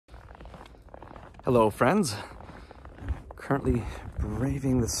Hello friends, currently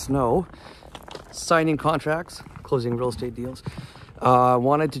braving the snow, signing contracts, closing real estate deals.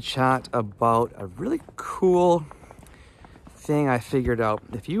 Wanted to chat about a really cool thing I figured out.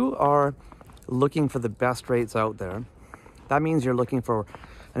 If you are looking for the best rates out there, that means you're looking for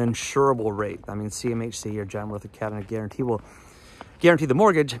an insurable rate. That means CMHC or Genworth Canada Guarantee will guarantee the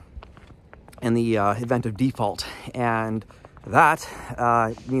mortgage in the event of default, and that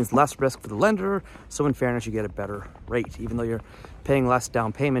means less risk for the lender, so in fairness you get a better rate, even though you're paying less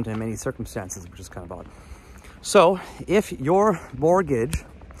down payment in many circumstances, which is kind of odd. So if your mortgage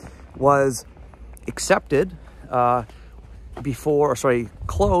was accepted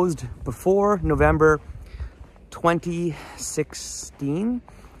closed before November 2016,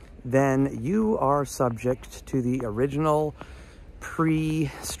 then you are subject to the original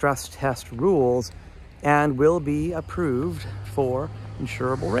pre-stress test rules and will be approved for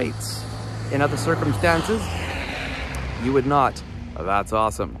insurable rates. In other circumstances, you would not. That's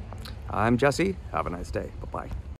awesome. I'm Jessi. Have a nice day. Bye-bye.